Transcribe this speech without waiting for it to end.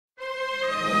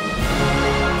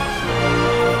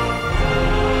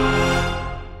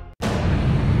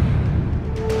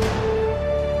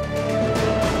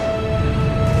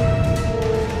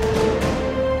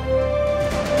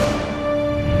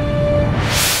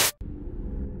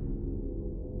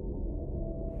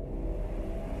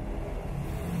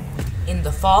In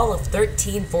the fall of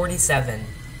 1347,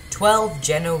 12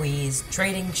 Genoese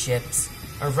trading ships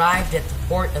arrived at the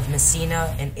port of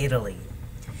Messina in Italy.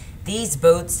 These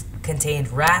boats contained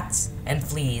rats and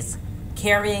fleas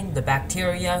carrying the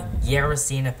bacteria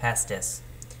Yersinia pestis,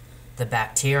 the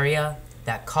bacteria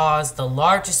that caused the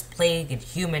largest plague in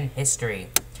human history,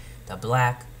 the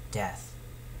Black Death.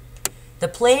 The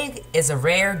plague is a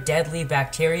rare, deadly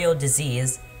bacterial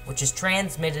disease which is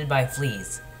transmitted by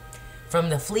fleas. From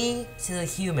the flea to the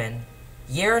human,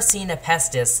 Yersinia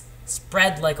pestis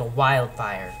spread like a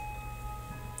wildfire.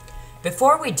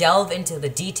 Before we delve into the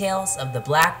details of the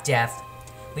Black Death,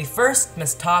 we first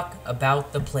must talk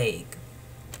about the plague.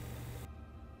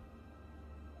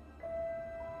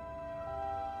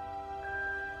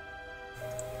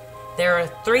 There are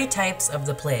three types of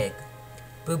the plague: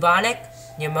 bubonic,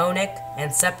 pneumonic, and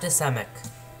septicemic.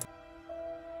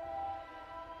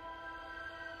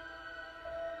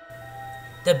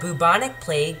 The bubonic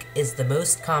plague is the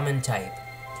most common type.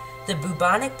 The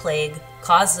bubonic plague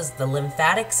causes the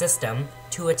lymphatic system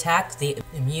to attack the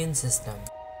immune system.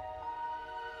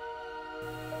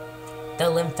 The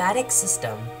lymphatic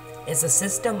system is a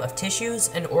system of tissues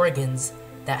and organs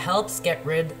that helps get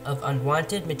rid of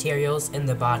unwanted materials in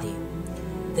the body.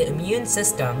 The immune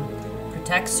system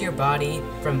protects your body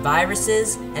from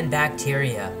viruses and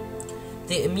bacteria.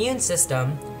 The immune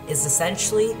system is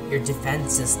essentially your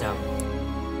defense system.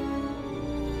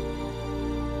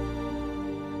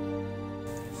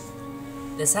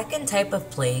 The second type of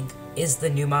plague is the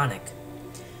pneumonic.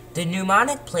 The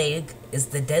pneumonic plague is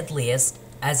the deadliest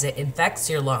as it infects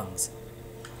your lungs.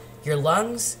 Your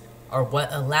lungs are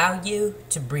what allow you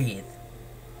to breathe.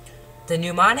 The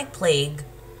pneumonic plague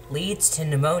leads to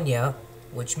pneumonia,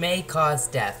 which may cause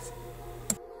death.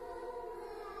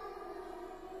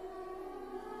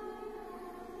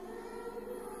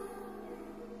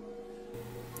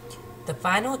 The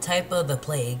final type of the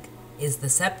plague is the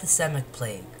septicemic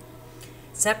plague.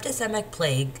 Septicemic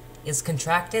plague is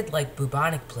contracted like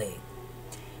bubonic plague.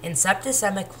 In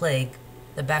septicemic plague,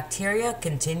 the bacteria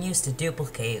continues to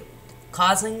duplicate,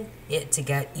 causing it to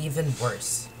get even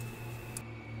worse.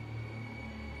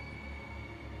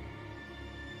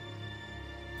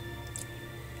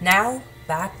 Now,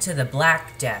 back to the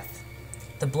Black Death.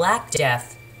 The Black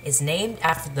Death is named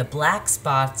after the black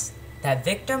spots that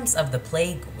victims of the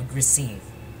plague would receive.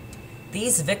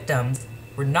 These victims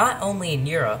were not only in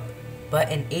Europe, but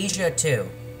in Asia too.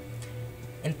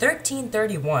 In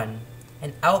 1331,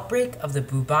 an outbreak of the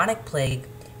bubonic plague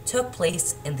took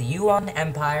place in the Yuan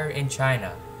Empire in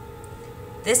China.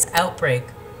 This outbreak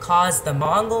caused the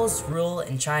Mongols' rule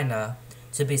in China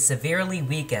to be severely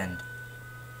weakened.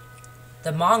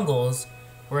 The Mongols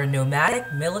were a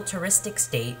nomadic militaristic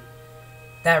state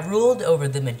that ruled over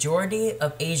the majority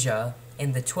of Asia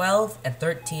in the 12 and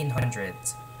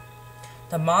 1300s.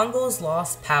 The Mongols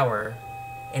lost power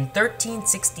in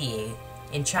 1368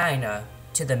 in China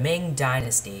to the Ming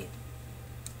Dynasty.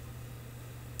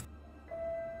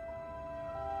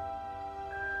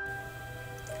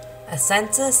 A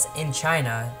census in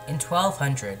China in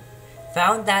 1200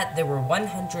 found that there were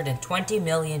 120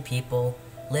 million people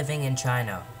living in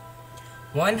China.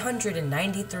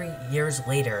 193 years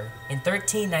later, in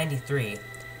 1393,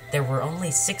 there were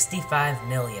only 65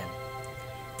 million.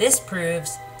 This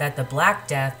proves that the Black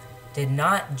Death did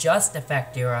not just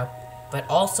affect Europe, but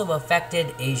also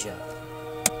affected Asia.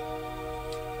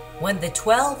 When the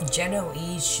 12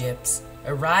 Genoese ships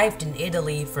arrived in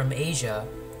Italy from Asia,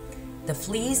 the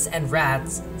fleas and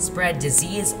rats spread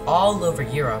disease all over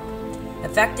Europe,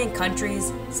 affecting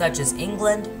countries such as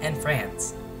England and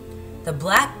France. The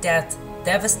Black Death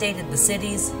devastated the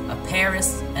cities of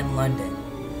Paris and London.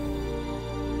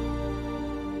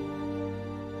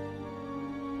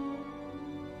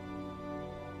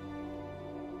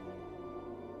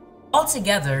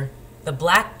 Altogether, the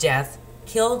Black Death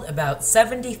killed about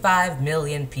 75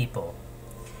 million people.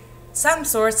 Some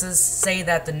sources say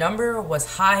that the number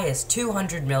was high as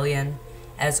 200 million,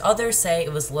 as others say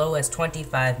it was low as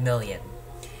 25 million.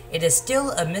 It is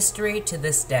still a mystery to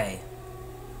this day.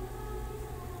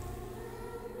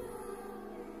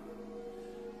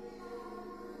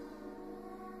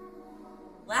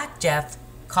 Black Death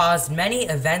caused many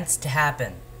events to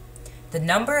happen. The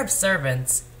number of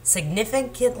servants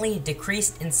significantly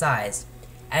decreased in size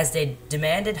as they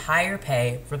demanded higher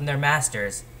pay from their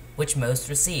masters, which most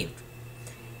received.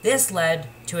 This led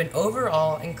to an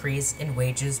overall increase in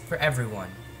wages for everyone.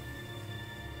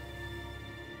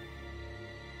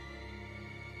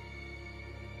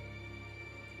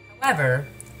 However,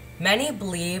 many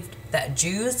believed that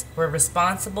Jews were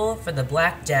responsible for the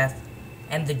Black Death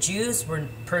and the Jews were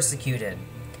persecuted.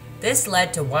 This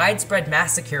led to widespread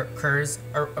massacres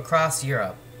across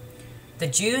Europe. The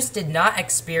Jews did not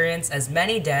experience as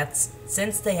many deaths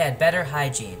since they had better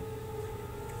hygiene.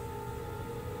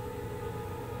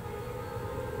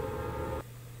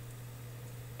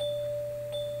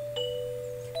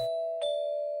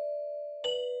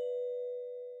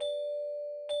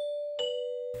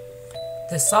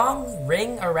 The song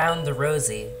Ring Around the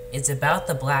Rosie is about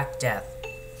the Black Death.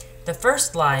 The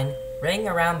first line, Ring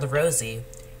Around the Rosie,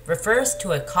 refers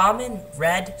to a common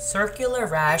red circular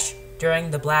rash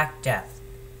during the Black Death.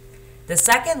 The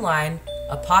second line,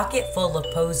 A Pocket Full of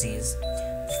Posies,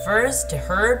 refers to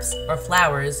herbs or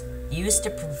flowers used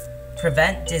to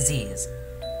prevent disease.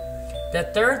 The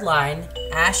third line,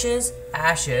 Ashes,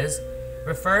 Ashes,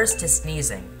 refers to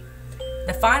sneezing.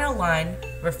 The final line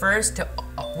refers to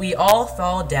We All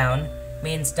Fall Down,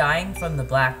 means dying from the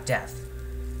Black Death.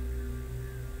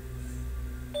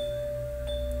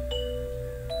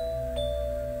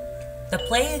 The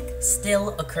plague still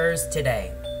occurs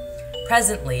today.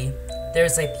 Presently, there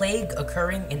is a plague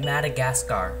occurring in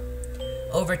Madagascar.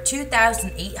 Over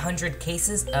 2,800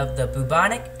 cases of the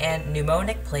bubonic and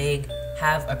pneumonic plague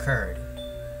have occurred.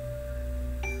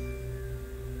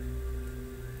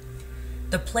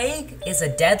 The plague is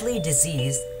a deadly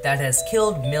disease that has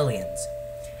killed millions.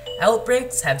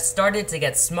 Outbreaks have started to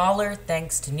get smaller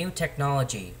thanks to new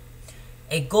technology.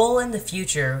 A goal in the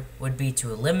future would be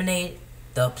to eliminate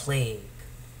the plague.